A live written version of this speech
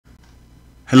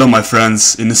Hello my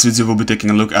friends, in this video we'll be taking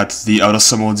a look at the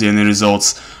autosomal DNA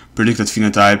results, predicted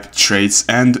phenotype, traits,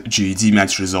 and GED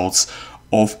match results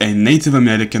of a Native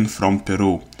American from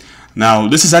Peru. Now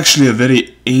this is actually a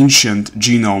very ancient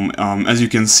genome. As you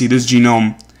can see, this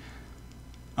genome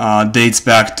dates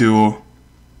back to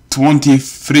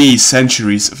 23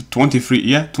 centuries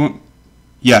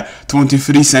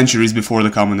before the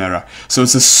Common Era. So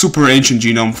it's a super ancient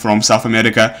genome from South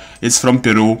America. It's from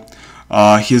Peru.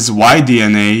 His Y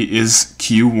DNA is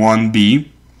Q1b,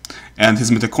 and his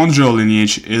mitochondrial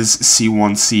lineage is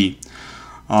C1c.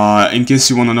 In case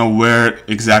you want to know where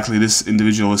exactly this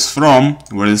individual is from,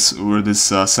 where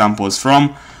this sample is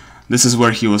from, this is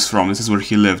where he was from. This is where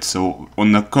he lived. So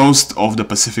on the coast of the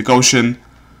Pacific Ocean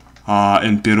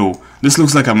in Peru. This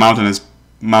looks like a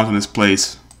mountainous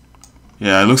place.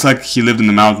 Yeah, it looks like he lived in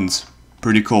the mountains.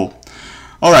 Pretty cool.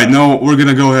 Alright, now we're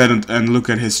gonna go ahead and look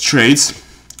at his traits.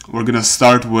 We're gonna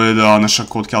start with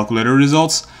NOSHACOT calculator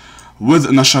results. With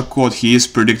NOSHACOT, he is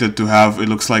predicted to have, it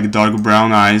looks like, dark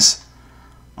brown eyes,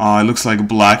 it looks like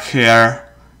black hair,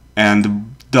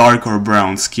 and dark or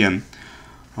brown skin.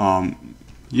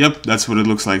 Yep, that's what it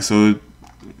looks like. So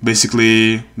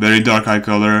basically, very dark eye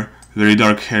color, very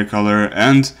dark hair color,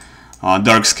 and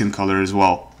dark skin color as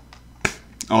well.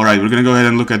 Alright, we're gonna go ahead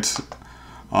and look at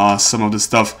some of the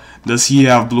stuff. Does he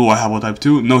have blue eye haplotype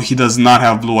 2? No, he does not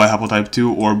have blue eye haplotype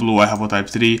 2 or blue eye haplotype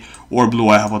 3 or blue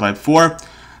eye haplotype 4.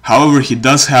 However, he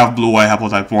does have blue eye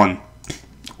haplotype 1.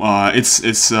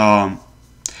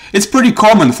 It's pretty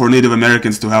common for Native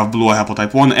Americans to have blue eye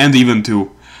haplotype 1 and even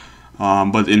 2.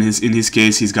 But in his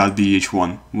case, he's got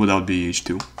BH1 without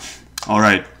BH2.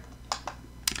 Alright.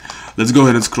 Let's go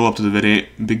ahead and scroll up to the very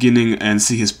beginning and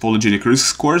see his polygenic risk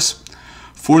scores.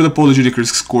 For the polygenic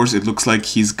risk scores, it looks like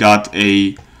he's got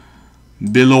a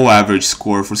below average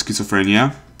score for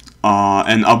schizophrenia,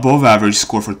 an above average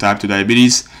score for type 2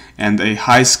 diabetes, and a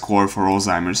high score for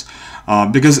Alzheimer's.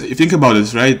 Because if you think about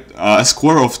this, right, a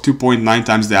score of 2.9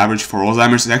 times the average for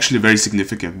Alzheimer's is actually very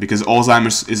significant, because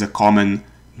Alzheimer's is a common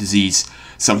disease.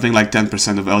 Something like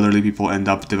 10% of elderly people end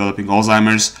up developing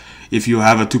Alzheimer's. If you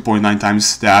have a 2.9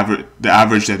 times the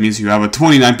average, that means you have a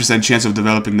 29% chance of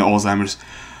developing the Alzheimer's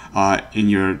in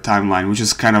your timeline, which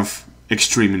is kind of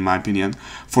extreme in my opinion.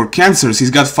 For cancers,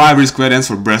 he's got 5 risk variants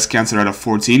for breast cancer out of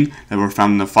 14 that were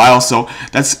found in the file, so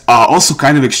that's also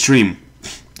kind of extreme.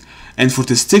 And for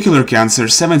testicular cancer,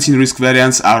 17 risk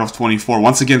variants out of 24,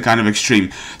 once again kind of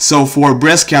extreme. So for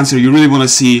breast cancer, you really want to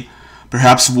see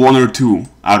perhaps 1 or 2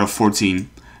 out of 14.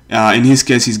 In his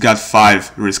case, he's got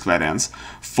 5 risk variants.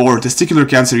 For testicular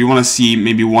cancer, you want to see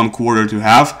maybe 1/4 to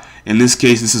half. In this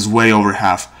case, this is way over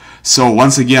half. So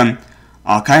once again,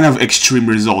 kind of extreme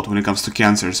result when it comes to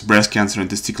cancers, breast cancer and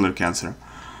testicular cancer.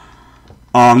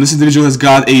 This individual has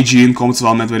got a gene called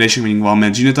Valmet variation, meaning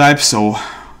Valmet genotype, so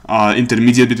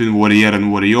intermediate between warrior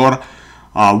and warrior.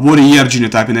 Warrior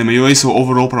genotype in MAOA, so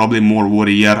overall probably more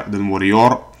warrior than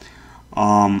warrior.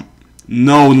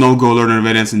 No-go learner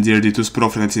variants in DRD2's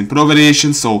pro-phenetine pro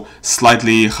variation, so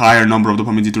slightly higher number of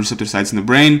dopamine D2 receptor sites in the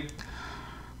brain.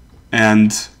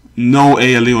 And no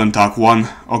A allele in TOC1.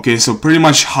 Okay, so pretty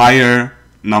much higher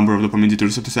number of dopamine D2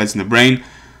 receptor sites in the brain.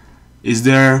 Is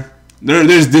there's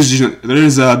this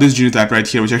genotype right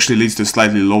here, which actually leads to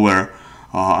slightly lower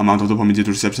amount of dopamine D2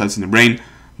 receptor sites in the brain,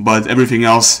 but everything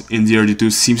else in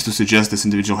DRD2 seems to suggest this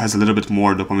individual has a little bit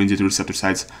more dopamine D2 receptor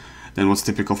sites than what's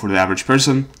typical for the average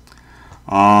person.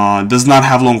 Does not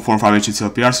have long form 5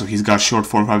 HTTLPR, so he's got short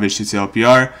form 5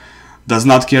 HTTLPR. Does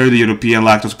not carry the European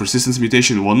lactose persistence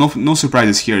mutation. Well, no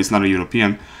surprises here, it's not a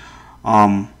European.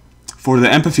 For the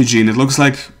empathy gene, it looks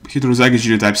like heterozygous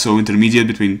genotype, so intermediate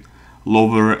between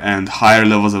lower and higher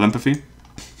levels of empathy.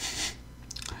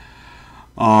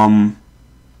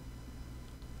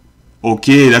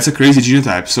 Okay, that's a crazy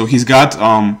genotype. So he's got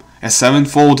a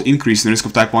 7-fold increase in the risk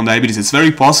of type 1 diabetes. It's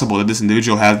very possible that this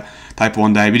individual had type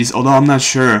 1 diabetes, although I'm not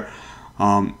sure.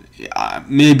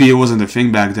 Maybe it wasn't a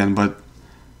thing back then, but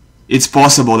it's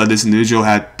possible that this individual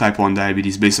had type 1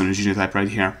 diabetes based on the genotype right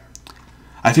here.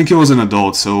 I think he was an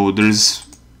adult, so there's...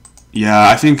 Yeah,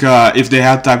 I think if they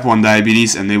had type 1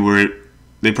 diabetes and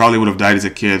they probably would have died as a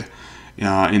kid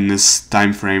in this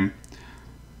time frame,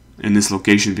 in this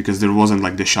location, because there wasn't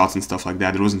like the shots and stuff like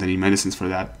that. There wasn't any medicines for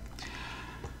that.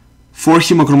 For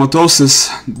hemochromatosis,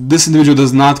 this individual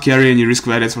does not carry any risk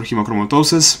variants for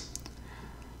hemochromatosis.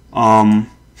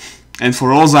 And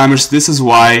for Alzheimer's, this is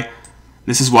why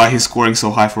he's scoring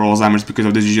so high for Alzheimer's, because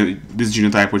of this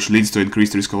genotype, which leads to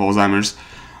increased risk of Alzheimer's.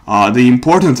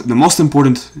 The most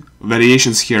important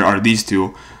variations here are these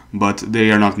two, but they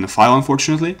are not in the file,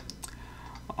 unfortunately.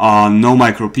 No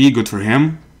micro P, good for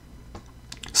him.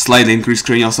 Slightly increased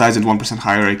cranial size and 1%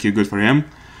 higher IQ, good for him.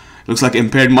 Looks like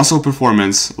impaired muscle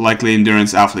performance, likely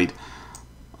endurance athlete.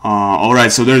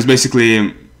 Alright, so there's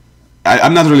basically...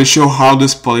 I'm not really sure how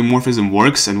this polymorphism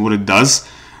works and what it does,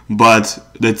 but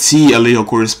the T allele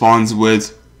corresponds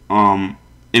with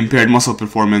impaired muscle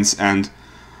performance and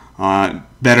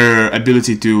better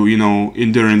ability to, you know,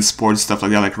 endurance sports, stuff like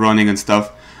that, like running and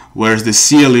stuff, whereas the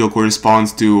C allele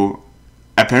corresponds to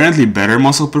apparently better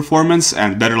muscle performance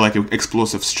and better like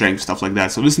explosive strength, stuff like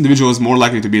that. So this individual is more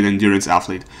likely to be an endurance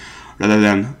athlete rather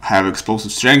than have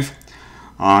explosive strength.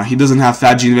 He doesn't have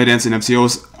fat gene variants in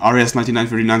FCOs,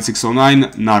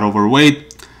 RS9939609, not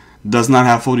overweight, does not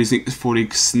have 40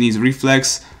 sneeze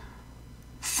reflex.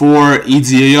 For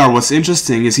EDAR, what's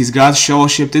interesting is he's got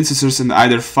shell-shaped incisors in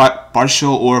either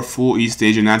partial or full East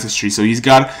Asian ancestry. So he's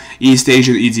got East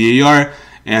Asian EDAR,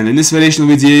 and in this variation of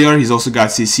EDAR, he's also got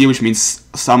CC, which means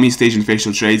some East Asian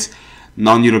facial traits,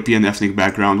 non-European ethnic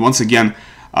background. Once again,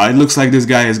 it looks like this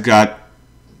guy has got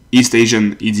East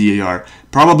Asian EDAR.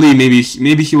 Probably, maybe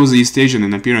he was East Asian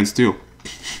in appearance too.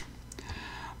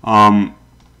 Not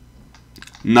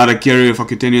a carrier of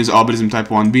cutaneous albinism type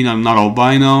 1b, not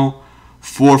albino.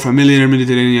 For familiar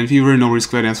Mediterranean fever, no risk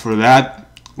variance for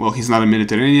that. Well, he's not a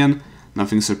Mediterranean,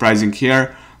 nothing surprising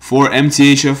here. For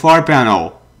MTHFR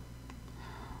panel,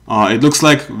 it looks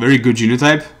like very good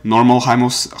genotype, normal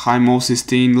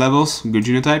homocysteine levels, good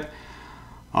genotype.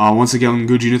 Once again,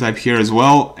 good genotype here as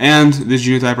well, and this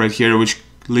genotype right here, which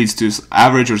leads to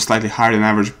average or slightly higher than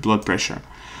average blood pressure.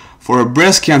 For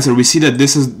breast cancer, we see that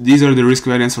these are the risk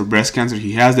variants for breast cancer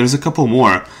he has. There's a couple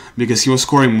more because he was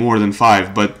scoring more than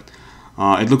 5, but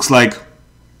it looks like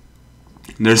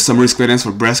there's some risk variance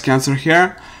for breast cancer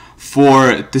here.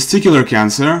 For testicular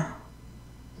cancer,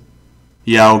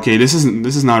 yeah, okay, this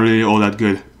is not really all that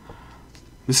good.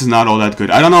 This is not all that good.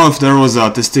 I don't know if there was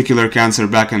a testicular cancer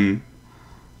back in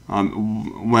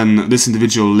when this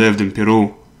individual lived in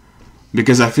Peru,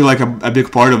 because I feel like a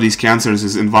big part of these cancers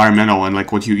is environmental and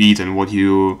like what you eat and what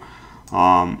you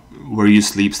where you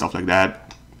sleep, stuff like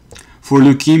that. For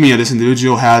leukemia, this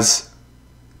individual has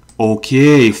 4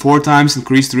 times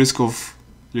increased risk of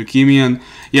leukemia. And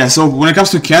yeah, so when it comes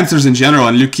to cancers in general,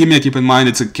 and leukemia, keep in mind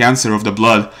it's a cancer of the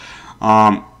blood.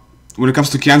 When it comes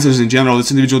to cancers in general,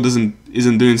 this individual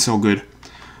isn't doing so good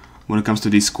when it comes to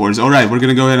these scores. Alright, we're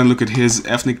gonna go ahead and look at his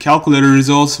ethnic calculator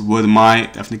results with my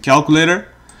ethnic calculator.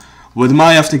 With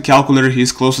my ethnic calculator,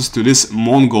 he's closest to this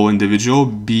Mongol individual,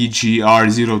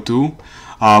 BGR02.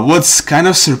 What's kind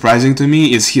of surprising to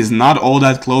me is he's not all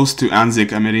that close to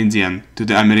Anzik Amerindian, to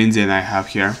the Amerindian I have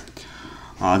here,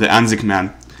 the Anzik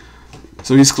man.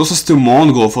 So he's closest to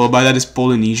Mongol, followed by that is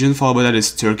Polynesian, followed by that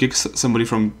is Turkic, somebody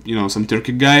from, you know, some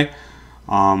Turkic guy.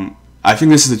 I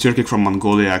think this is the Turkic from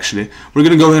Mongolia, actually. We're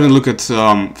gonna go ahead and look at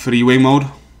freeway mode.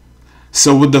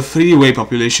 So with the freeway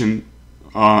population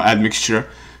admixture,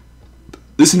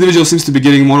 this individual seems to be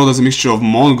getting modeled as a mixture of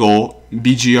Mongol,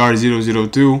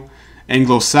 BGR002,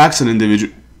 Anglo-Saxon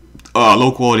individual,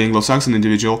 low-quality Anglo-Saxon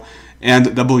individual, and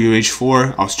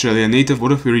WH4, Australian native.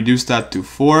 What if we reduce that to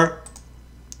 4?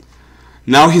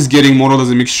 Now he's getting modeled as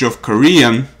a mixture of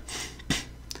Korean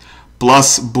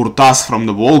plus Burtas from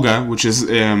the Volga, which is,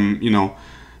 you know,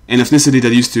 an ethnicity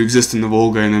that used to exist in the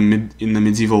Volga in the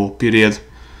medieval period,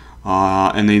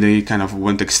 and they kind of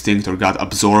went extinct or got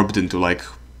absorbed into like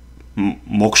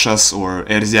Mokshas or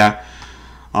Erzya.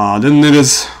 Then there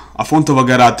is Afontova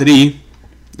Gara 3,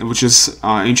 which is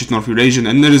ancient North Eurasian,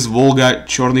 and there is Volga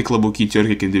Chorny Klabuki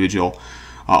Turkic individual,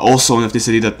 also an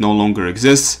ethnicity that no longer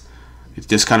exists. It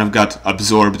just kind of got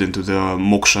absorbed into the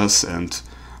Mokshas and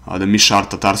the Mishar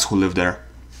Tatars who live there.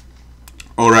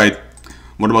 Alright,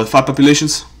 what about 5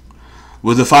 populations?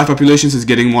 With the 5 populations, it's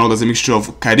getting modeled as a mixture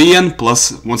of Karian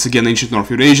plus, once again, ancient North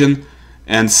Eurasian,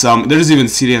 and there's even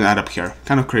Syrian Arab here.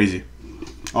 Kind of crazy.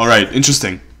 Alright,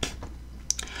 interesting.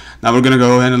 Now we're gonna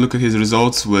go ahead and look at his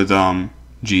results with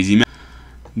GZ.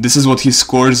 This is what he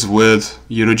scores with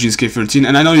Eurogenes K13,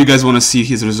 and I know you guys want to see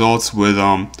his results with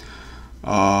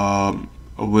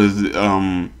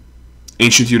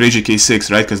Ancient Eurasia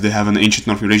K6, right? Because they have an Ancient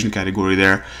North Eurasian category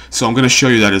there. So I'm gonna show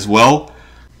you that as well.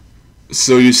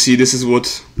 So you see, this is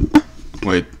what.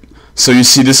 Wait. So you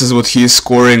see, this is what he is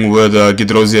scoring with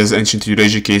Gedrosia's Ancient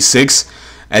Eurasia K6.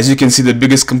 As you can see, the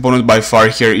biggest component by far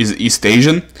here is East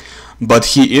Asian, but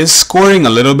he is scoring a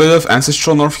little bit of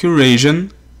Ancestral North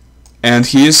Eurasian, and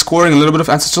he is scoring a little bit of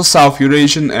Ancestral South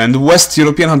Eurasian and West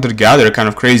European Hunter-Gatherer, kind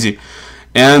of crazy,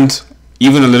 and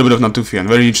even a little bit of Natufian.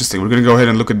 Very interesting. We're going to go ahead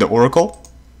and look at the Oracle.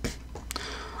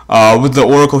 With the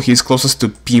Oracle, he's closest to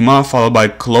Pima, followed by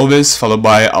Clovis, followed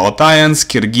by Altaians,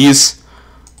 Kyrgyz,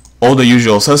 all the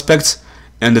usual suspects.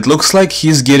 and it looks like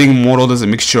he's getting modeled as a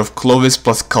mixture of Clovis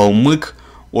plus Kalmyk,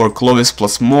 or Clovis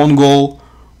plus Mongol,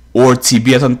 or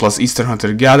Tibetan plus Eastern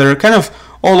hunter-gatherer, kind of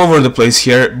all over the place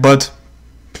here, but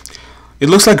it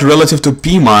looks like relative to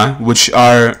Pima, which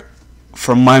are,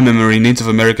 from my memory, Native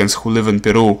Americans who live in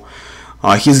Peru,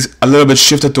 he's a little bit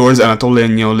shifted towards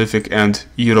Anatolian Neolithic and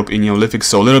European Neolithic,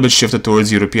 so a little bit shifted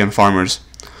towards European farmers.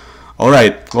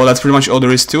 Alright, well, that's pretty much all there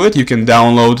is to it. You can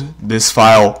download this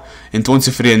file in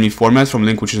 23andMe format from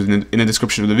link which is in the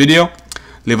description of the video.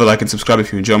 Leave a like and subscribe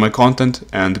if you enjoy my content,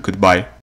 and goodbye.